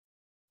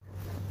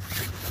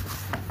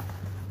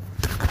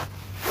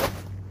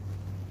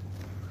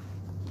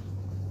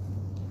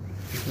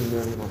بسم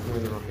الله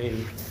الرحمن الرحيم.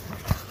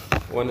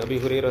 وعن أبي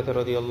هريرة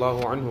رضي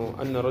الله عنه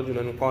أن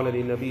رجلا قال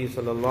للنبي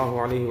صلى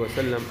الله عليه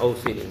وسلم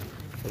أوصني.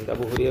 And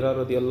Abu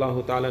Hurairah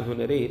radiallahu ta'ala anhu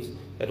narrates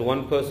that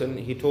one person,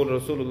 he told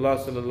Rasulullah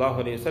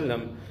sallallahu alayhi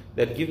wasallam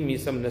that give me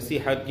some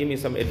nasihat, give me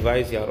some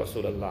advice, Ya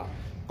Rasulullah.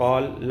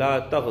 قال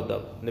لا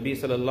تغضب. Nabi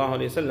sallallahu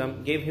alayhi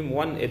wasallam gave him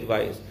one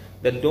advice,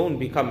 that don't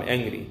become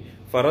angry.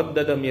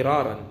 فردد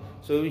مراran.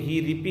 So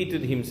he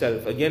repeated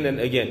himself again and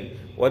again.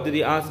 What did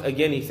he ask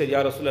again? He said,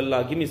 Ya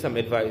Rasulullah, give me some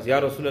advice.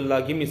 Ya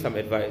Rasulullah, give me some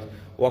advice.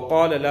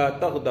 وقال لا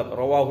تغضب.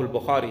 رواه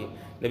البخاري.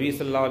 Nabi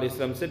sallallahu alayhi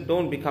wasallam said,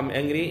 don't become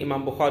angry.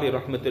 Imam Bukhari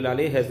rahmatullahi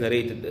alayhi has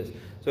narrated this.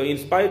 So in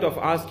spite of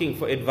asking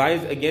for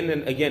advice again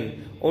and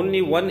again,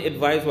 only one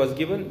advice was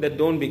given, that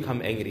don't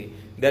become angry.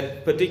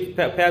 That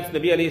perhaps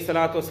Nabi alayhi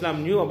salatu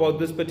wasalam knew about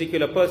this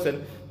particular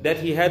person, that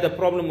he had a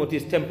problem with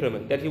his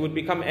temperament, that he would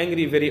become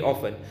angry very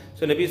often.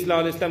 So Nabi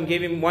sallallahu alayhi wasallam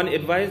gave him one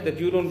advice, that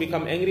you don't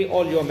become angry,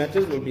 all your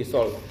matters will be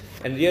solved.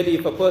 And really,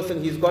 if a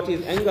person, he's got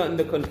his anger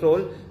under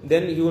control,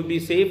 then he will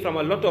be saved from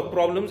a lot of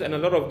problems and a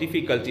lot of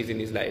difficulties in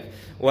his life.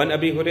 وعن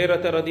أبي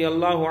هريرة رضي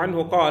الله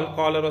عنه قال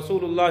قال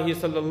رسول الله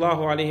صلى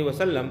الله عليه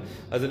وسلم.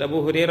 As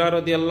Abu Hurairah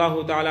رضي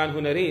الله تعالى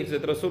عنه narrates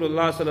that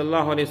Rasulullah صلى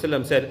الله عليه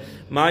وسلم said,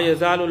 ما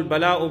يزال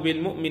البلاء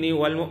بالمؤمن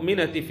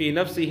والمؤمنة في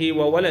نفسه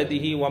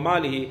وولده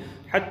وماله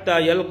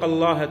حتى يلقى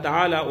الله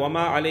تعالى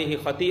وما عليه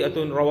خطيئة.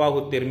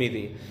 رواه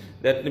الترمذي.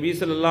 That Nabi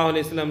sallallahu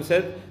alayhi wasallam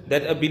said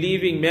that a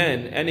believing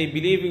man and a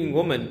believing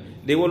woman,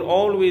 they will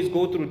always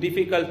go through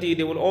difficulty,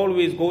 they will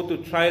always go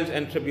through trials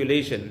and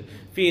tribulation.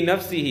 Fi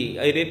nafsihi,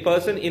 a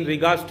person in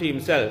regards to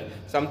himself.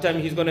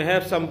 Sometimes he's going to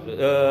have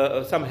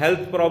some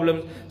health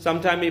problems.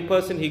 Sometimes a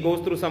person, he goes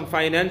through some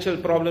financial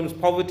problems,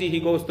 poverty he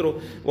goes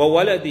through. Wa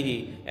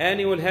waladihi, and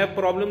he will have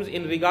problems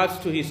in regards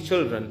to his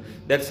children.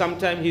 That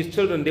sometimes his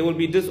children, they will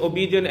be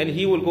disobedient and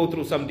he will go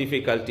through some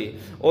difficulty.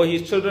 Or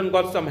his children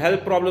got some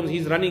health problems,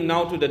 he's running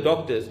now to the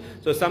doctors.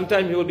 So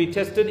sometimes he will be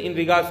tested in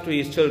regards to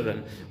his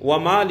children. Wa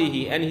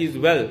malihi, and his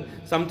wealth.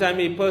 Sometimes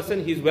a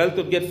person, his wealth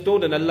would get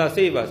stolen, Allah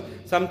save us.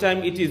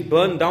 Sometimes it is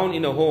burned down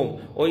in a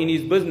home or in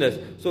his business.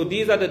 So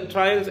these are the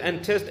trials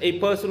and tests a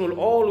person will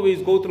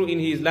always go through in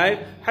his life,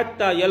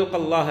 hatta yalqa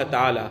Allah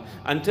ta'ala,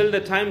 until the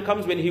time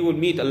comes when he will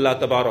meet Allah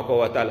tabaraka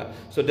wa ta'ala.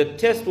 So the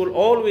test will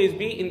always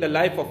be in the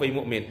life of a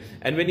mu'min.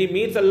 And when he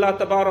meets Allah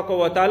tabaraka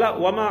wa ta'ala,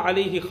 wama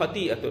alayhi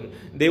khati'atun,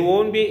 there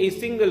won't be a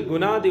single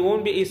guna, there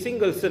won't be a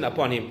single sin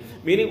upon him.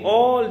 Meaning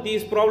all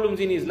these problems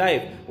in his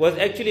life was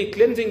actually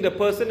cleansing the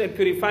person and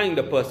purifying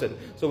the person.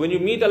 So when you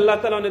meet Allah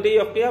ta'ala on the day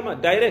of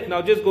Qiyamah, direct,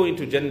 now just go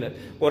into Jannah.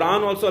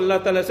 Quran also Allah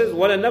ta'ala says,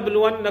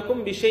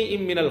 وَلَنَبْلُوَنَّكُمْ بِشَيْءٍ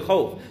مِّنَ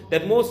الْخَوْفِ,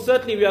 that most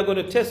certainly we are going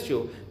to test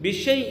you.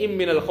 بِشَيْءٍ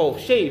مِّنَ الْخَوْفِ,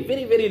 shay,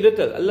 very, very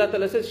little. Allah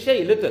ta'ala says,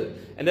 shay, little.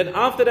 And then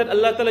after that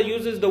Allah ta'ala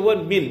uses the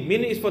word min.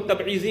 Min is for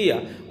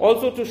tab'iziyah,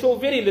 also to show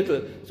very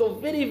little. So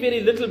very,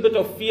 very little bit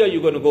of fear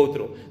you're going to go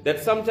through. That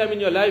sometime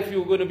in your life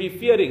you're going to be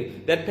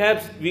fearing that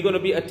perhaps we're going to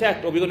be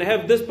attacked or we're going to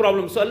have this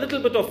problem. So a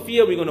little bit of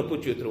fear we're going to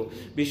put you through.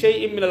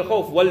 بِشَيْءٍ مِّنَ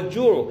الْخَوْفِ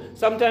وَالْجُوعِ,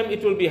 sometimes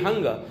it will be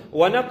hunger.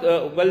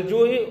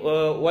 وَالْجُوعِ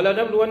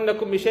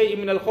وَلَنَبْلُوَنَّكُمْ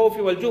بِشَيْءٍ مِّنَ الْخَوْفِ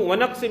وَالْجُوعِ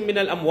وَنَقْصٍ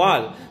مِّنَ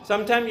الْأَمْوَالِ.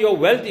 Sometimes your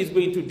wealth is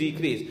going to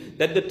decrease.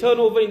 That the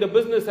turnover in the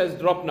business has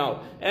dropped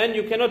now and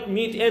you cannot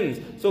meet ends.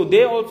 So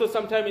there also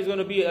sometimes is going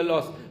to be a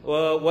loss.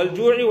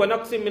 وَالْجُوعِ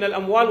وَنَقْصٍ مِّنَ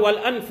الْأَمْوَالِ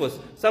وَالْأَنفُسِ,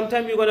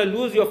 sometimes you're going to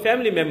lose your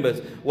family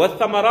members.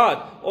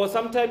 وَالثَّمَرَاتِ, or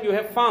sometimes you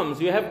have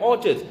farms, you have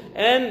orchards,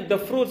 and the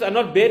fruits are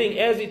not bearing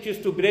as it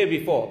used to bear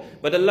before.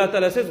 But Allah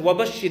Ta'ala says,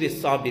 وَبَشِّرِ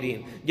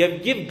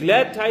الصَّابِرِينَ, give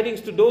glad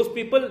tidings to those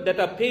people that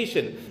are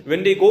patient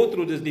when they go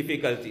through these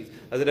difficulties.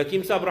 As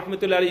Hakim Sabr of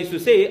Umar R.A used to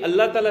say,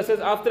 Allah Ta'ala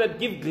says after that,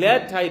 give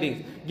glad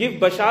tidings, give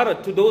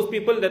basharat to those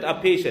people that are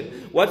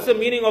patient. What's the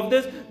meaning of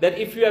this? That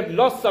if you have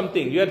lost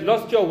something, you had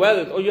lost your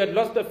wealth, or you had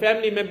lost a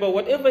family member,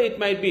 whatever it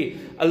might be,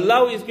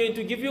 Allah is going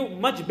to give you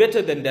much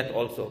better than that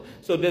also.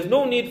 So there's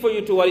no need for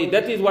you to worry.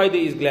 That is why there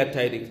is glad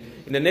tidings.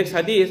 In the next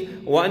hadith,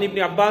 وَعَنِ ابْنِ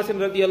عَبَّاسٍ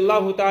رَضِيَ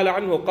اللَّهُ تَعَالَى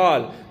عَنْهُ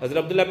قال, Hazrat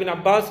Abdullah bin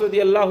Abbas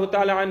رضي الله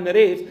تعالى عنه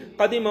narrates,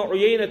 قَدِمَ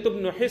عُيَيْنَةُ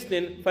بْنُ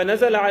حِسْنٍ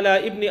فَنَزَلَ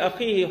عَلَى ابْنِ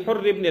أَخِيهِ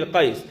حُرِّ بْنِ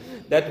الْقَيْسِ.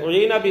 That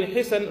Uyayna bin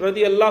Hisn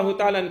radiallahu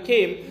ta'ala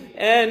came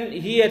and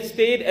he had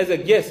stayed as a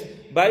guest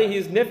by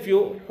his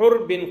nephew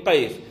Hurr bin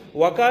Qais.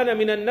 وَكَانَ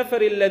مِنَ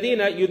النَّفَرِ الَّذِينَ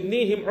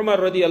يُدْنِيهِمْ عُمَرْ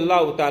رَضِيَ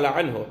اللَّهُ تَعَالَى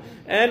عَنْهُ.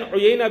 And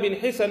Uyayna bin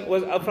Hisn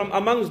was from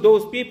amongst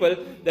those people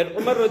that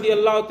Umar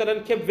radiallahu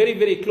ta'ala kept very,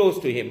 very close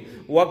to him.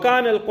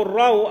 وَكَانَ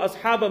الْقُرَّاءُ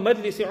أَصْحَابَ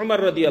مَجْلِسِ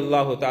عُمَرْ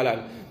radiallahu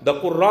ta'ala. The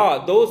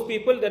Qurra, those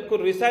people that could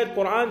recite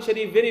Quran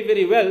Sharif very,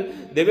 very well,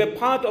 they were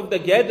part of the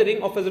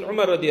gathering of Hazrat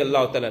Umar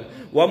radiallahu ta'ala.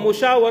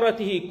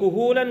 وَمُشَاوَرَتِهِ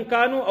كُهُولًا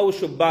كَانُوا أَوْ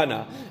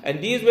شُبَّانًا. And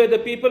these were the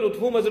people with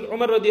whom Hazrat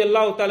Umar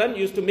radiallahu ta'ala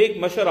used to make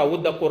mashara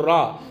with the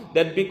Qurra.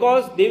 That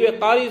because they were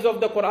qaris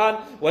of the Quran,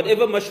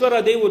 whatever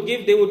mashwara they would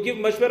give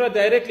mashwara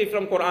directly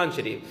from Quran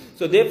Sharif.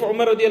 So therefore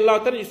Umar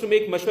radiallahu ta'ala used to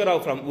make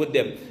mashwara with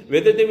them,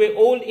 whether they were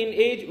old in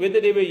age, whether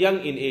they were young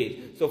in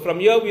age. So from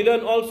here we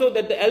learn also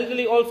that the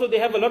elderly also, they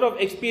have a lot of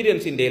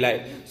experience in their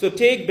life. So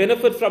take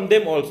benefit from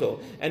them also.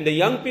 And the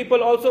young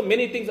people also,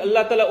 many things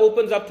Allah Ta'ala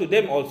opens up to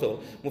them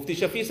also. Mufti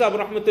Shafi Saheb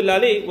rahmatullahi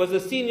alayhi was the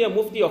senior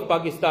Mufti of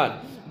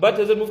Pakistan. But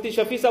Hazrat Mufti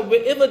Shafi Saheb,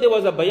 wherever there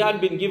was a bayan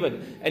being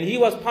given, and he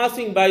was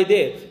passing by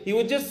there, he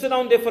would just sit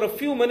down there for a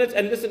few minutes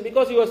and listen,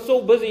 because he was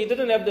so busy, he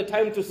didn't have the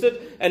time to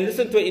sit and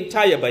listen to an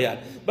entire bayan.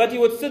 But he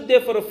would sit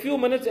there for a few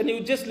minutes and he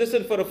would just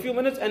listen for a few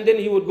minutes, and then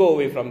he would go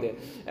away from there.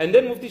 And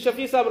then Mufti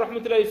Shafi Saheb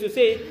rahmatullah used to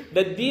say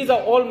that these are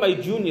all my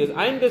juniors.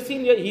 I am the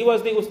senior, he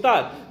was the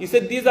ustad. He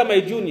said these are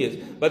my juniors.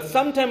 But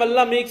sometime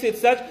Allah makes it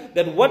such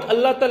that what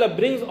Allah Ta'ala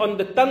brings on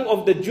the tongue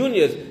of the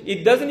juniors,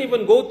 it doesn't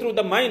even go through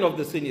the mind of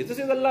the seniors. This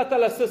is Allah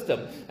Ta'ala's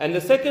system. And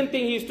the second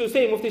thing he used to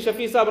say, Mufti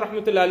Shafi Saheb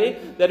rahmatullah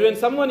alayhi, that when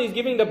someone is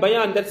giving the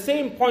bayan, that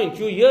same point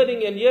you're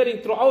hearing and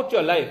hearing throughout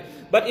your life,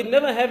 but it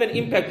never have an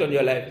impact on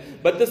your life.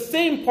 But the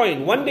same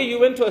point, one day you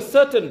went to a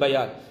certain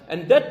bayan,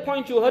 and that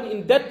point you heard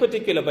in that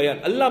particular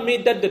bayan, Allah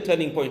made that the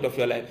turning point of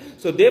your life.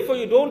 So therefore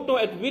you don't know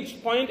at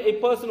which point a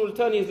person will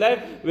turn his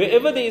life.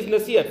 Wherever there is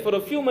nasiyat, for a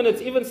few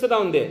minutes, even sit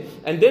down there.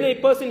 And then a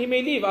person, he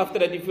may leave after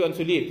that if he wants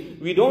to leave.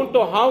 We don't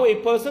know how a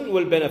person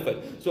will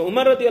benefit. So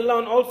Umar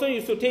radiallahu anhu also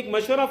used to take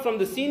mashwara from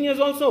the seniors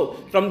also,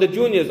 from the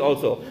juniors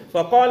also.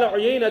 فَقَالَ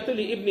عُيَيْنَةُ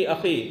لِإِبْنِ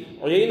أَخِي.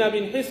 Uyayna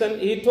bin Hisan,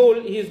 he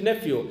told his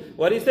nephew,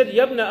 what he said,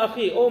 يَبْنَ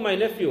أَخِي, oh my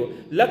nephew,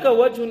 لَكَ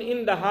وَجْهٌ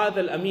إِنْدَ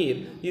هَذَا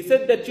الْأَمِيرِ. He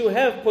said that you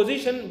have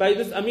position by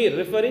this Amir,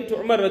 referring to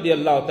Umar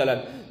radiallahu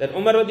ta'ala, that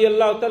Umar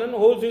radiallahu ta'ala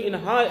holds you in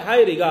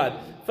high regard.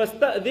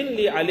 فَاسْتَأْذِنْ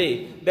لِي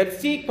عَلَيْهِ, that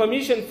seek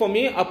permission for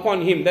me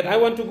upon him, that I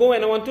want to go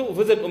and I want to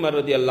visit Umar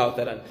radiallahu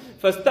ta'ala.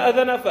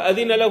 فَاسْتَأْذَنَ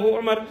فَأَذِنَ لَهُ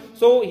Umar.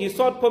 So he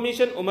sought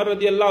permission, Umar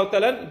radiallahu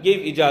ta'ala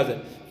gave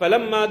ijazat.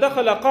 فَلَمَّا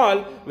دَخَلَ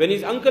قَالْ, when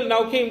his uncle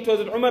now came to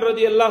Hazrat Umar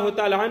radiallahu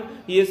ta'ala,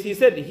 he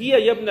said, هِيَ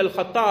يَبْنَ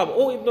الْخَطَّابِ,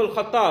 O Ibn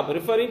al-Khattab,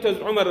 referring to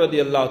Hazrat Umar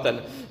radiallahu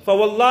ta'ala.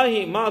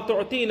 فَوَاللَّهِ مَا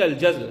تُعْتِينَ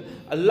الْجَزْلِ.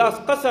 Allah's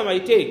qasam I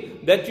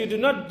take, that you do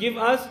not give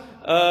us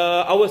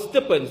our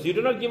stipends, you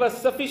do not give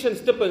us sufficient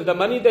stipends, the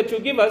money that you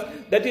give us,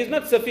 that is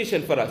not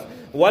sufficient for us.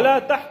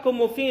 وَلَا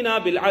تَحْكُمُ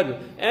فِينَا بِالْعَدْلِ,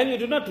 and you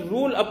do not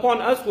rule upon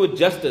us with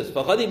justice.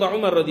 فَغَضِبَ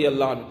عُمَرْ رَضِيَ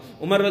اللَّهُ anhu.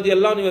 Umar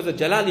radiallahu anhu was a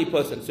Jalali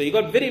person, so he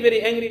got very,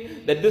 very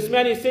angry that this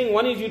man is saying,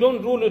 one is you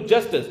don't rule with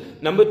justice,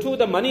 number two,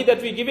 the money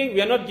that we're giving,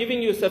 we are not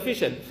giving you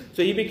sufficient.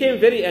 So he became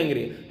very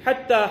angry.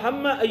 حَتَّى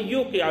هَمَّ أَن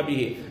يُوقِعَ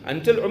بِهِ,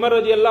 until Umar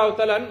radiallahu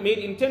ta'ala made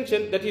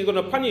intention that he's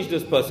going to punish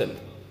this person.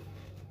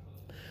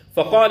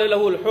 فَقَالَ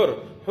لَهُ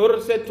الْحُرِّ.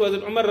 Hur said to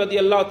Hazrat Umar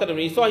radiallahu ta'ala,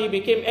 when he saw he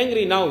became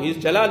angry now, he's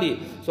Jalali.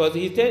 So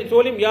he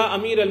told him, Ya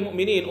Amir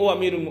al-Mu'mineen, O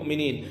Amir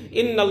al-Mu'mineen,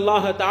 Inna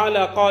Allah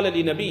ta'ala qala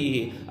li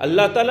nabiyhi.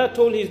 Allah ta'ala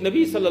told his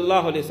Nabi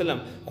sallallahu alayhi wa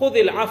sallam,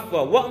 خُذِ الْعَفْوَ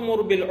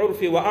وَأْمُرْ بِالْعُرْفِ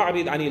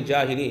وَأَعْرِضْ عَنِ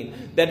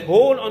الْجَاهِلِينَ. That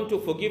hold on to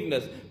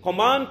forgiveness,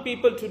 command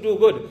people to do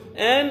good,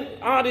 and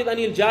أَعْرِضْ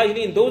عَنِ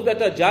الْجَاهِلِينَ. Those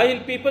that are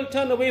Jahil people,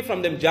 turn away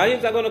from them.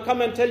 Jahils are going to come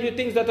and tell you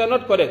things that are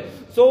not correct.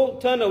 So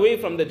turn away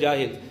from the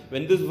Jahils.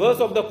 When this verse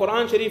of the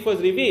Quran Sharif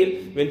was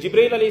revealed, when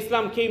Jibreel alayhi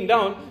salam came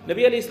down,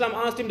 Nabi alayhi salam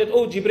asked him that,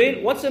 oh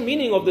Jibreel, what's the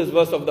meaning of this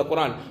verse of the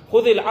Quran?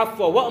 خُذِ الْعَفْوَ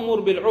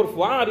وَأْمُرْ بِالْعُرْفِ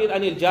وَأَعْرِضْ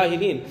عَنِ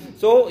الْجَاهِلِينَ.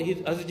 So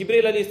as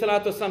Jibreel alayhi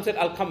salatu wasalam said,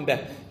 I'll come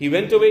back. He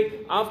went away.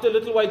 After a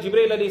little while,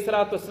 Jibreel alayhi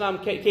salatu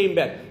wasalam came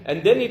back.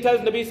 And then he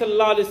tells Nabi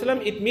sallallahu alayhi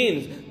wasallam, it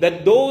means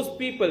that those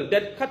people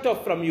that cut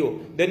off from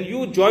you, then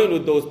you join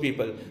with those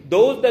people.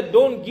 Those that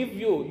don't give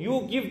you,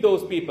 you give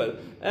those people.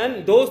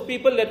 And those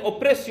people that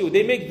oppress you,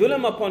 they make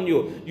dhulam upon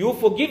you, you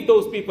forgive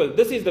those people.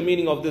 This is the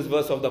meaning of this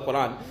verse of the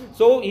Quran.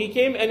 So he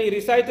came and he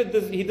recited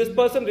this, this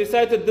person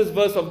recited this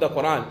verse of the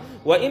Quran.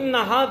 وَإِنَّ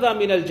هَذَا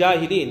مِنَ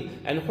الْجَاهِلِينَ.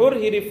 And Hur,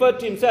 he referred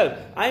to himself,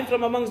 I am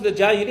from amongst the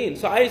Jahilin.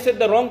 So I said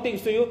the wrong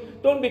things to you.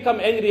 Don't become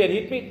angry and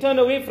hit me. Turn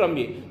away from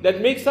me. That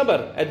makes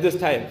sabr at this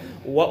time.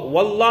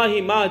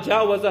 وَاللَّهِ مَا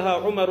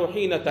جَاوَزَهَا عُمَرُ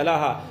حِينَ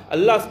تَلَاهَا.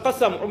 Allah's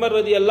qasam, Umar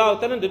radiallahu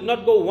ta'ala did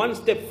not go one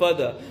step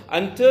further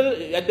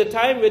until at the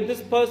time when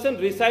this person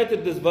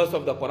recited this verse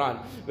of the Quran.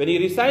 When he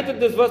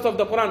recited this verse of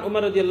the Quran,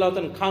 Umar radiallahu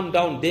ta'ala calmed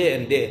down there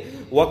and there.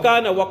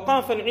 وَكَانَ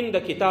وَقَافًا عِنْدَ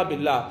كِتَابِ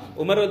اللَّهِ.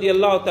 Umar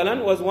radiallahu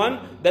ta'ala was one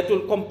that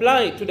will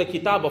comply to the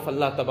kitab of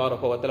Allah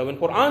tabaraka wa ta'ala. When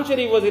Quran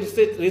Sharif was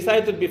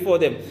recited before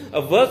them,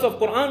 a verse of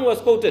Quran was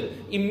quoted,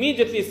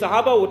 immediately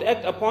Sahaba would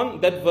act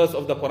upon that verse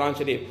of the Quran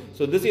Sharif.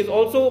 So this is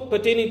also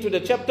pertaining to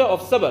the chapter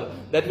of Sabr,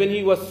 that when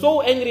he was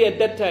so angry at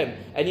that time,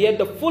 and he had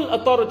the full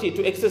authority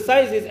to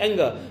exercise his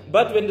anger,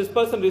 but when this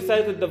person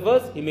recited the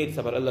verse, he made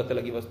Sabr. Allah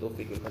Ta'ala give us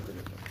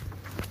tawfiq.